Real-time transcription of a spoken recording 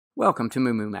Welcome to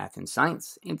Moo Moo Math and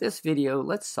Science. In this video,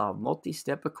 let's solve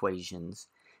multi-step equations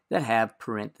that have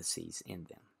parentheses in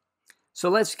them. So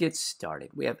let's get started.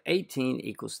 We have 18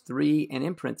 equals 3 and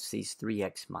in parentheses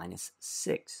 3x minus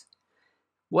 6.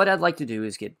 What I'd like to do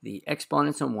is get the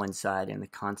exponents on one side and the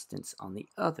constants on the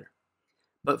other.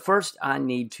 But first I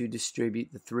need to distribute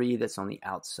the 3 that's on the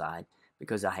outside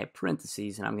because I have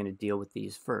parentheses and I'm going to deal with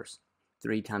these first.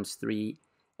 3 times 3x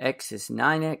is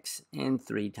 9x, and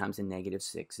 3 times a negative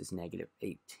 6 is negative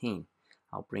 18.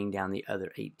 I'll bring down the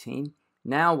other 18.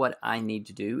 Now what I need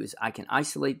to do is I can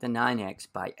isolate the 9x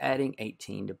by adding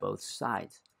 18 to both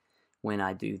sides. When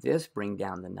I do this, bring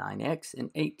down the 9x,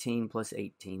 and 18 plus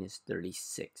 18 is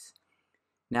 36.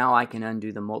 Now I can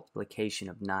undo the multiplication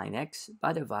of 9x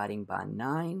by dividing by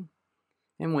 9.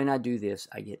 And when I do this,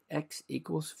 I get x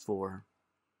equals 4.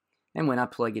 And when I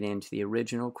plug it into the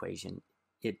original equation,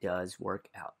 it does work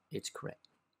out. It's correct.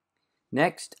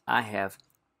 Next, I have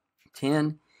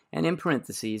 10, and in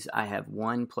parentheses, I have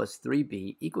 1 plus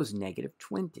 3b equals negative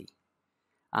 20.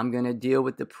 I'm going to deal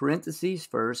with the parentheses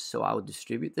first, so I will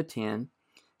distribute the 10.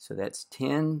 So that's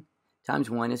 10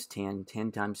 times 1 is 10.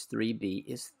 10 times 3b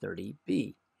is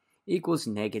 30b equals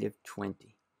negative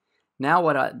 20. Now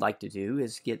what I'd like to do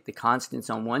is get the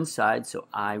constants on one side, so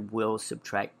I will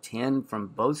subtract 10 from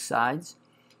both sides.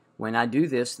 When I do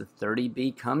this, the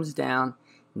 30b comes down,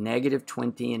 negative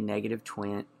 20 and negative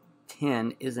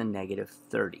 10 is a negative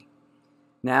 30.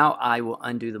 Now I will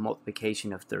undo the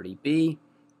multiplication of 30b,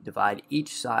 divide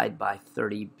each side by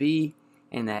 30b,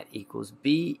 and that equals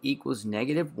b equals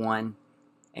negative 1,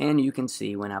 and you can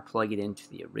see when I plug it into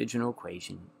the original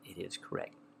equation, it is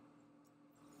correct.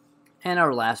 And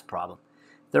our last problem,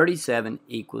 37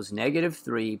 equals negative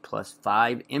 3 plus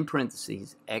 5 in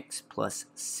parentheses x plus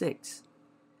 6.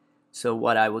 So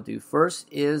what I will do first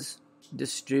is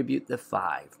distribute the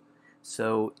 5.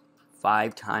 So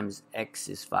 5 times x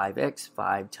is 5x,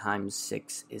 5 times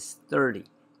 6 is 30.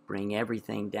 Bring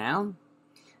everything down.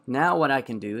 Now what I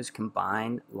can do is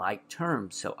combine like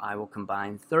terms. So I will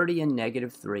combine 30 and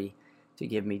negative 3 to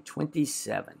give me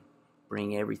 27.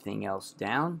 Bring everything else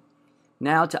down.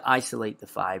 Now to isolate the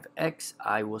 5x,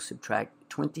 I will subtract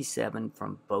 27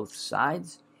 from both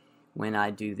sides. When I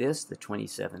do this, the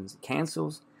 27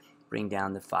 cancels. Bring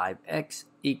down the 5x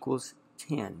equals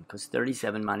 10, because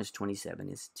 37 minus 27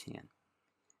 is 10.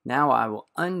 Now I will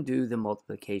undo the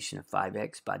multiplication of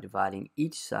 5x by dividing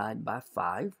each side by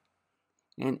 5,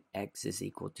 and x is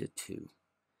equal to 2.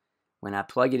 When I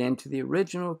plug it into the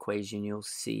original equation, you'll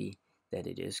see that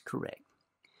it is correct.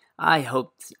 I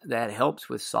hope that helps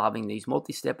with solving these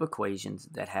multi-step equations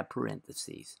that have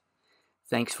parentheses.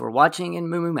 Thanks for watching, and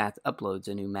Moo Moo Math uploads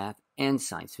a new math and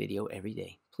science video every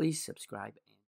day. Please subscribe.